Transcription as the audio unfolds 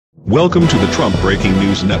Welcome to the Trump Breaking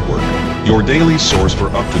News Network, your daily source for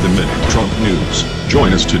up-to-the-minute Trump news.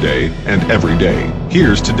 Join us today and every day.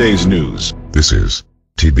 Here's today's news. This is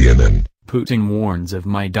TBNN. Putin warns of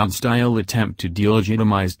Maidan-Style attempt to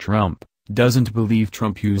delegitimize Trump, doesn't believe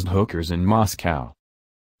Trump used hookers in Moscow.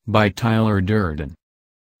 By Tyler Durden.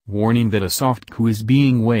 Warning that a soft coup is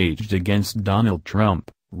being waged against Donald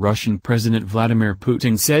Trump, Russian President Vladimir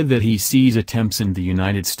Putin said that he sees attempts in the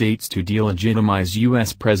United States to delegitimize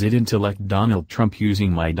U.S. President-elect Donald Trump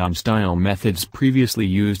using Maidan-style methods previously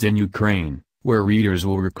used in Ukraine, where readers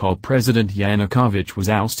will recall President Yanukovich was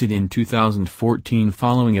ousted in 2014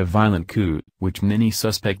 following a violent coup, which many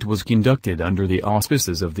suspect was conducted under the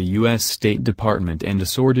auspices of the U.S. State Department and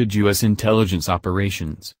assorted U.S. intelligence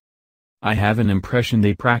operations. I have an impression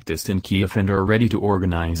they practiced in Kiev and are ready to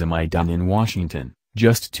organize a Maidan in Washington,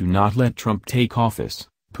 just to not let Trump take office,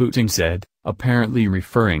 Putin said, apparently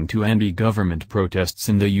referring to anti-government protests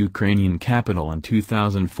in the Ukrainian capital in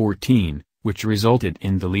 2014, which resulted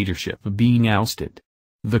in the leadership being ousted.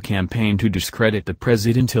 The campaign to discredit the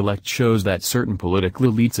president-elect shows that certain political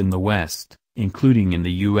elites in the West, including in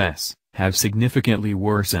the U.S., have significantly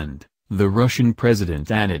worsened, the Russian president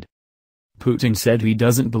added. Putin said he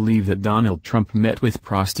doesn't believe that Donald Trump met with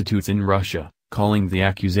prostitutes in Russia, calling the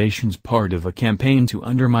accusations part of a campaign to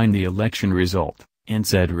undermine the election result, and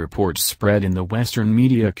said reports spread in the Western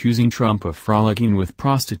media accusing Trump of frolicking with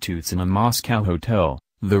prostitutes in a Moscow hotel.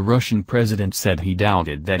 The Russian president said he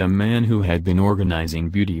doubted that a man who had been organizing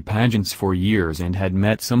beauty pageants for years and had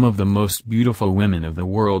met some of the most beautiful women of the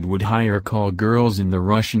world would hire call girls in the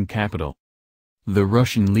Russian capital. The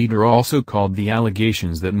Russian leader also called the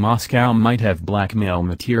allegations that Moscow might have blackmail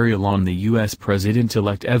material on the U.S.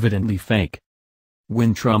 president-elect evidently fake.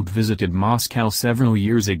 When Trump visited Moscow several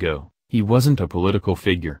years ago, he wasn't a political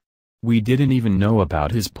figure. We didn't even know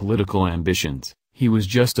about his political ambitions. He was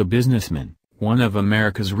just a businessman, one of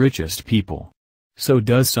America's richest people. So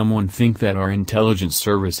does someone think that our intelligence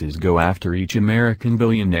services go after each American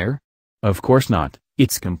billionaire? Of course not,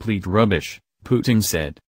 it's complete rubbish, Putin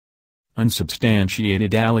said.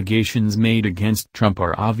 Unsubstantiated allegations made against Trump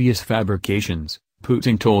are obvious fabrications,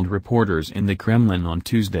 Putin told reporters in the Kremlin on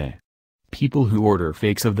Tuesday. People who order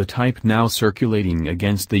fakes of the type now circulating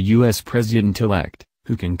against the U.S. president-elect,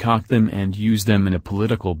 who concoct them and use them in a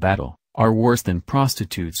political battle, are worse than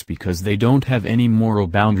prostitutes because they don't have any moral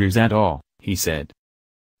boundaries at all, he said.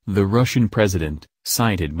 The Russian president,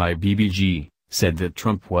 cited by BBG, said that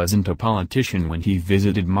Trump wasn't a politician when he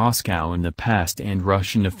visited Moscow in the past and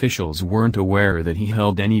Russian officials weren't aware that he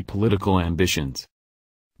held any political ambitions.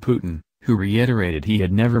 Putin, who reiterated he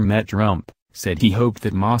had never met Trump, said he hoped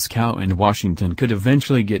that Moscow and Washington could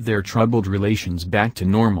eventually get their troubled relations back to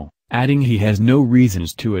normal, adding he has no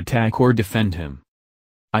reasons to attack or defend him.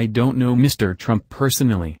 I don't know Mr. Trump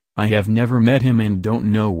personally, I have never met him and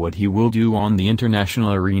don't know what he will do on the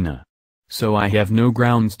international arena. So I have no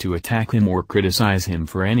grounds to attack him or criticize him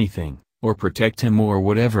for anything, or protect him or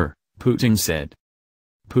whatever, Putin said.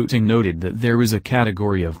 Putin noted that there is a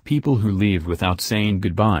category of people who leave without saying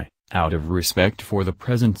goodbye, out of respect for the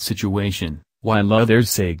present situation, while others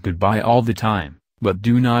say goodbye all the time, but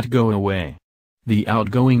do not go away. The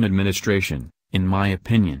outgoing administration, in my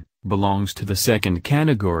opinion, belongs to the second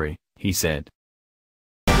category, he said.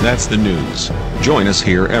 That's the news. Join us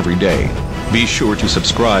here every day. Be sure to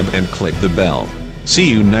subscribe and click the bell. See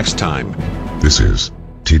you next time. This is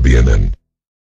TBNN.